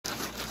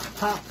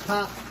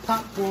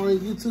popcorn.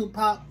 YouTube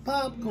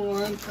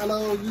popcorn.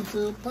 Hello,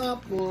 YouTube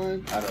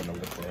popcorn. I don't know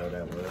what the hell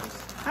that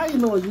was. How you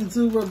know,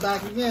 YouTube? We're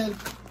back again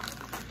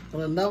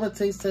with another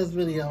taste test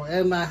video,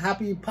 and my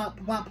happy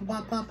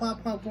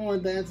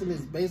popcorn dancing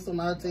is based on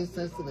our taste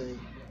test today.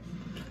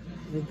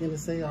 Anything to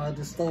say? I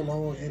just stole the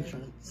whole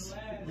entrance.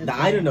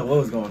 I didn't know what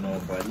was going on,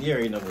 but you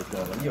already know what's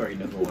going on. You already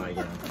know who I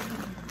am.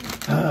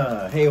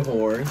 Hey,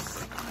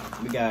 whores.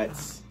 We got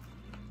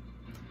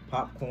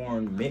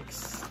popcorn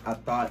mix. I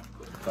thought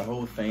the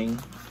whole thing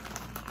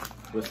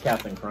was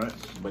Captain Crunch,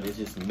 but it's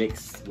just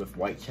mixed with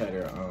white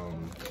cheddar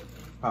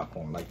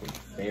popcorn, like the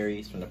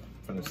berries from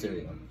the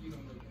cereal.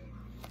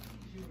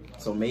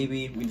 So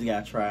maybe we just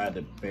gotta try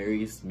the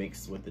berries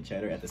mixed with the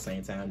cheddar at the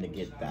same time to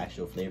get the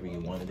actual flavor you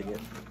wanted to get.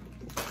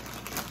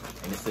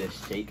 And it says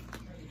shake,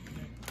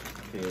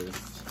 because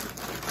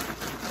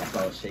that's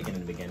why I was shaking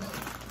in the beginning.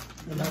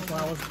 And that's why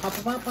I was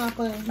popping.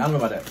 I don't know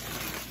about that.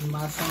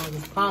 My song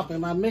is popping.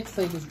 My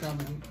mixtape is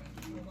coming.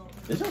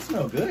 This don't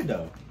smell good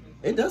though.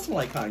 It does smell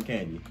like cotton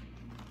candy.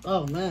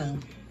 Oh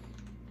man.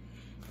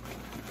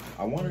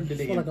 I wonder did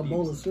they like a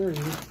bowl of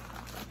cereal.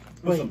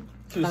 Put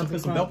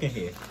some milk in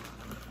here.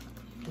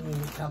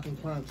 Captain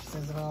Crunch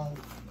says it all.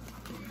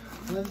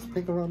 Can I just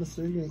pick around the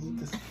cereal and eat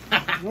this?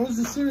 Where's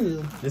the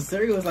cereal? The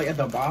cereal is like at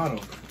the bottom.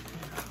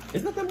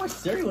 There's not that much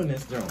cereal in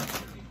this joint.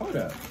 Hold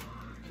up.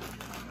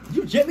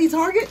 You jet me,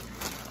 Target?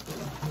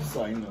 It's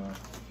like, no.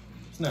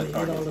 It's not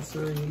Target. All the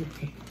cereal.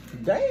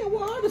 Damn,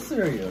 what are the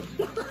cereal?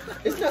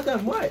 It's not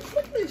that much.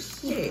 Look at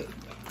this shit.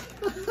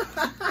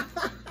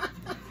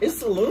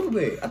 It's a little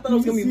bit. I thought it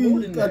was going to be more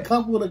than that. A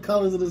couple of the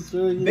colors of the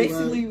cereal.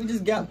 Basically, we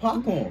just got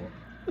popcorn.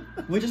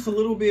 With just a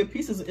little bit of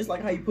pieces. It's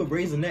like how you put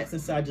Raisinets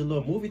inside your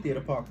little movie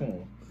theater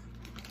popcorn.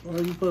 Or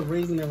you put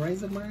raisin and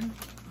raisin bran?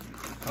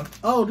 Huh?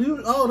 Oh,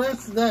 dude. Oh,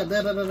 that's that.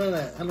 I know what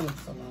you're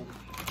talking about.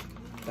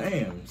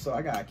 Damn. So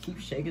I gotta keep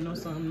shaking on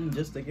something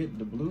just to get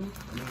the blue,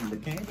 the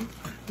candy?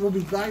 We'll be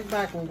right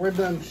back when we're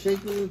done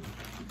shaking.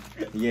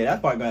 Yeah,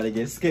 that part gotta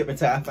get skipped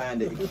until I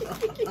find it.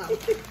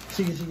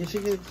 Shake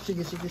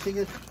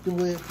it. Do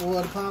it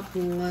for the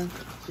popcorn.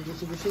 Shake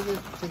it.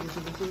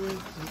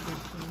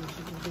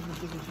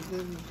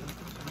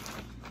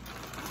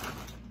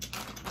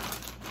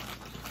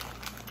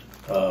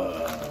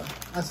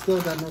 I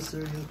still got no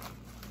cereal.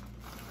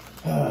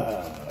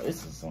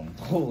 This is some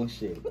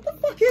bullshit. What the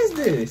fuck is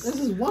this? This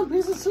is one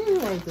piece of cereal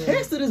right there.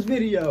 Test of this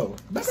video.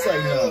 That's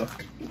like no.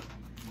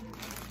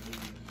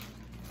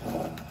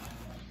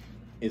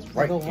 It's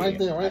right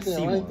there.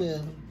 Right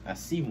there. I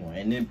see one.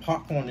 And then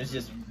popcorn is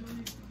just...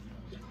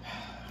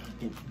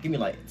 Give me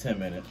like 10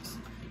 minutes.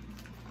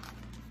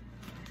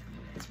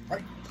 It's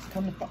right. It's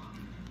coming to fall.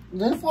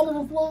 Did it fall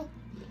on the floor?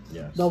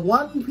 Yes. The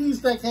one piece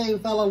that came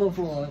fell on the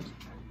floor.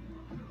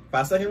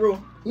 5-second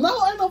rule?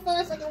 No, ain't no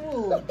 5-second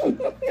rule.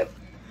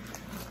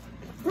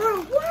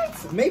 Bro,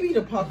 what? Maybe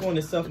the popcorn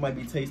itself might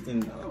be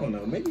tasting... I don't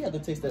know. Maybe you have to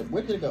taste that.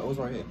 Where did it go? It was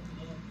right here.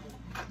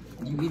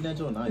 You eating that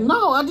joint?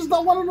 No, I just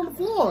don't want it on the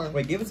floor.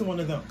 Wait, give it to one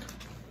of them.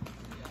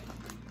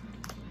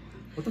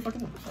 What the fuck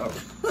is that?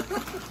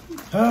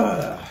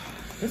 Oh.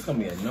 This is gonna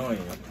be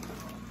annoying.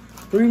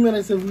 3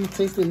 minutes and we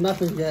tasted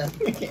nothing yet.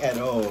 At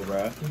all,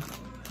 bro.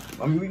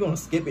 I mean, we're gonna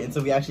skip it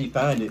until we actually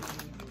find it.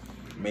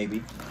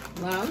 Maybe.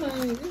 Nah, I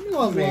mean, you can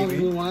go as long as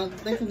we want.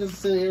 They can just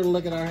sit here and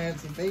look at our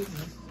hands and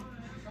faces.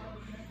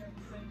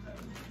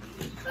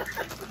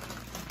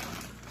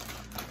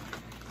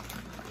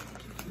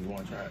 You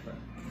wanna try it, bro?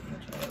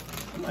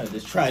 I might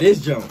just try this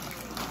jump.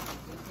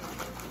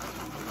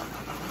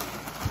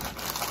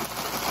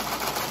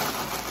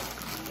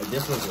 If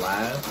this was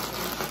live,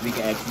 we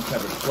can ask each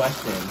other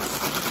questions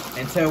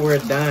until we're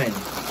done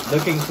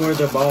looking for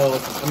the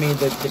balls. I mean,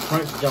 the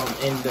crunch jump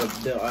in the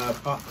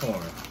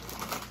popcorn.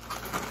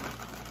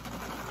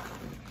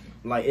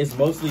 Like, it's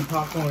mostly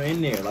popcorn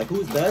in there. Like,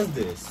 who does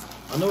this?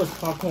 I know it's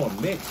popcorn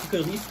mix. You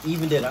could at least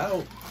even it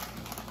out.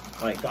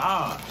 My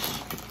gosh.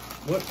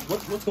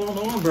 What's going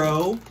on,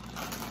 bro?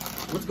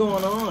 What's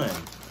going on?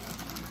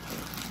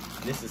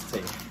 This is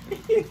taking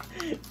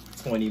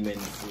 20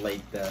 minutes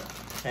late though.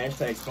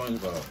 Hashtag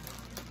SpongeBob.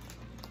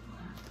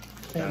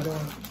 Can't do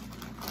it.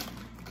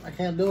 I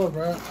can't do it,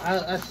 bro.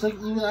 I shook,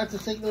 even after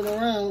shaking it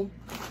around,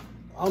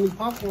 only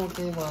popcorn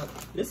came out.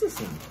 This is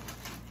some...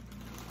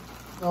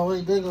 Oh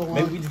wait, there go one.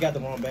 Maybe we just got the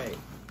wrong bag.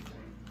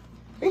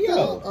 Here you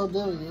go. Oh,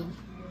 there we go.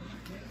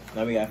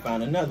 Now we gotta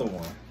find another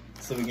one.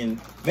 So we can,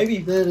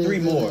 maybe 3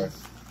 more.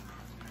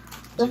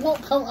 It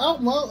won't come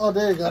out more. Oh,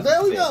 there you go.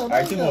 There we go.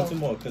 Alright, two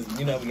more. Because,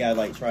 you know, we gotta,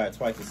 like, try it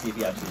twice to see if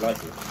he actually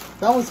likes it.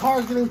 That was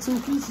hard getting 2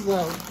 pieces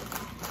out.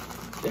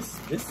 This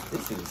is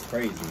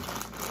crazy.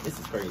 This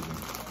is crazy.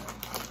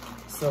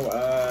 So,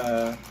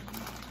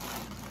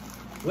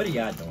 what are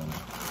y'all doing?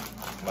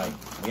 Like,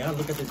 when y'all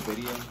look at this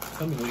video,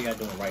 tell me what y'all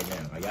doing right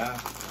now. Are y'all...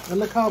 In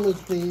the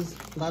comments, please.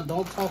 Now,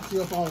 don't talk to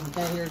your phone. We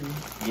can't hear you.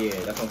 Yeah,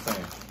 that's what I'm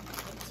saying.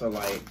 So,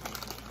 like...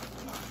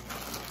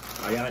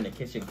 Are y'all in the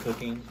kitchen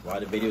cooking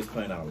while the video is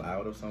playing out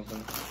loud or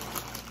something?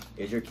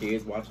 Is your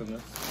kids watching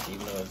this?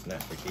 Even though it's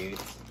not for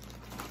kids.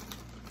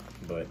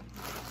 But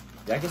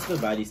I can still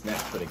buy these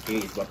snacks for the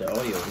kids, but the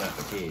Oreo is not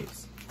for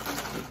kids.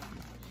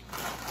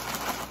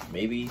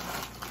 Maybe,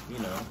 you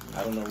know,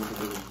 I don't know what to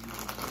do.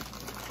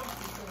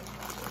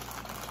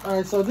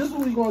 Alright, so this is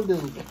what we're going to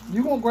do.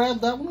 You going to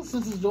grab that one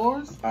since it's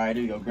yours? Alright,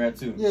 there we go. Grab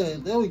 2. Yeah,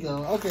 there we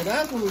go. Okay,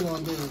 that's what we're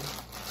going to do.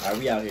 Alright,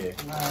 we out here.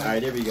 Alright.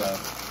 Alright, there we go.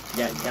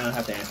 Yeah, y'all don't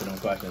have to answer them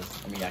questions.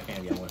 I mean, I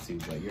can if y'all want to,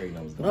 but you already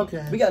know what's going on.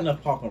 Okay. We got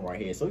enough popcorn right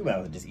here, so we might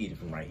as well just eat it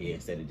from right here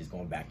instead of just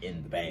going back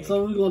in the bag.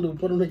 So what we're going to do,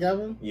 put them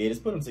together? Yeah,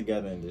 just put them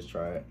together and just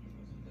try it.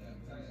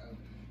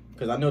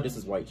 Because I know this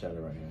is white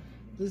cheddar right here.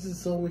 This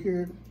is so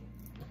weird.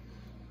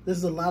 This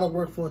is a lot of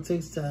work for a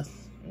taste test.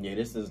 Yeah,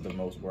 this is the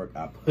most work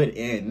I put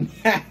in.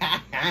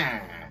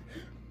 At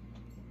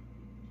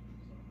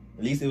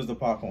least it was the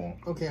popcorn.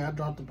 Okay, I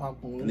dropped the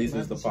popcorn. At least it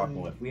was the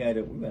popcorn. If we had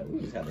it,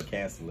 we just had to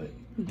cancel it.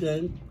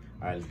 Okay.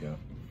 All right, let's go.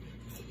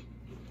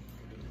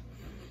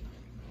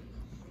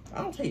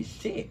 I don't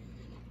taste shit.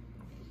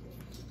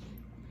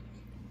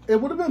 It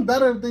would have been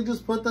better if they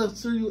just put the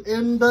cereal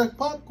in the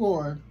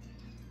popcorn.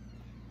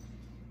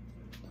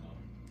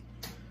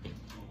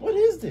 What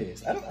is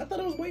this? I thought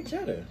it was white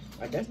cheddar.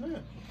 I guess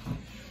not.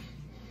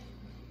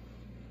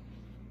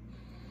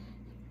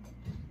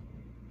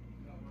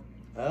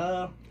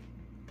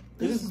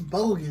 This is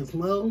bogus,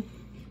 Mo.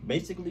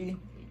 Basically,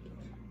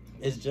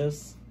 it's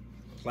just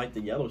like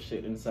the yellow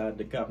shit inside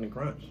the Captain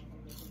Crunch.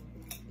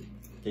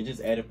 They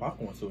just added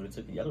popcorn to it and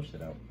took the yellow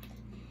shit out.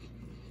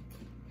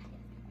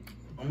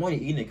 I'm only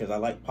eating it because I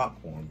like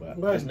popcorn, but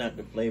that's not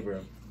the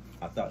flavor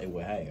I thought it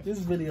would have. This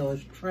video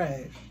is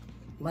trash.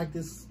 Like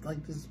this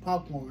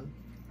popcorn.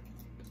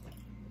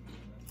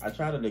 I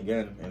tried it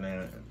again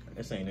and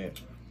this ain't it.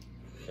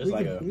 It's We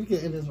like can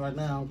end this right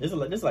now. This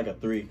is like a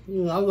 3.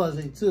 You know, I was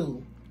gonna say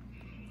 2.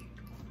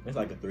 It's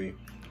like a 3.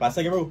 5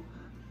 second rule.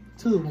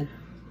 2.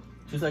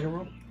 2 second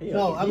rule. Yeah,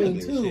 No, I mean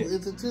give 2. a shit.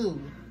 It's a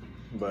 2.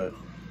 But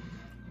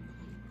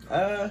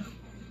I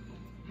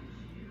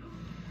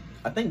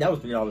think that was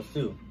 $3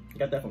 too. I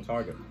got that from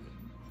Target.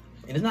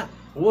 And it's not.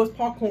 Well, it's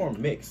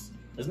popcorn mix.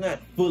 It's not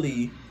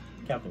fully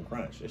Captain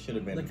Crunch. It should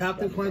have been The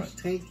Captain Crunch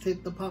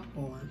take the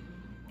popcorn.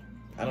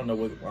 I don't know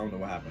what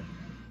happened.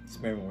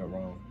 Experiment went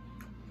wrong.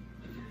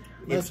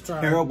 Let's It's try.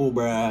 terrible,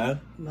 bruh.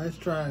 Nice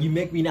try. You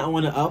make me not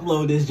want to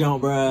upload this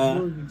junk, Who are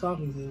bruh. you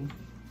talking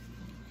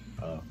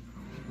to?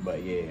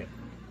 But yeah.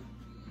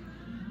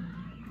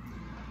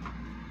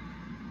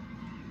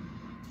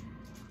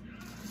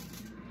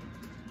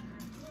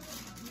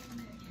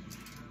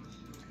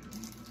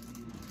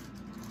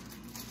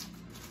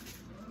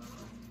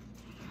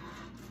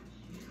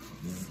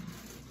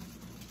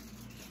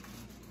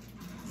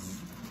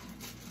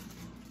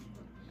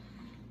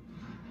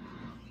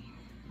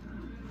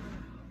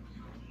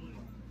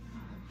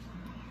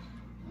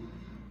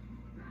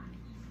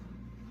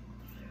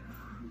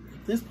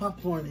 This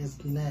popcorn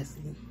is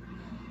nasty.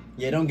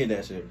 Yeah, don't get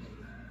that shit.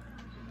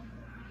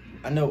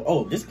 I know.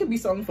 Oh, this could be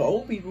something for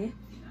old people.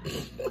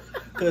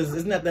 Because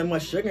there's not that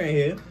much sugar in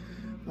here.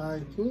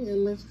 Alright, can we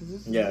end this?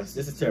 Cause Yes,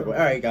 this is terrible.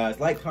 Alright, guys.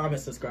 Like,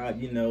 comment,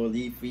 subscribe, you know,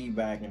 leave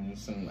feedback and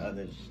some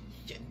other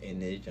shit in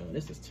this junk.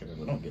 This is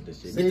terrible. Don't get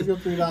this shit. Save your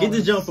 $3. Get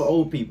this junk for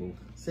old people.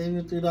 Save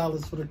your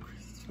 $3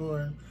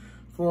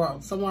 for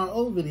some of our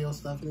old video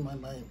stuff you might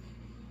like.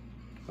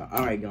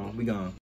 Alright, we gone.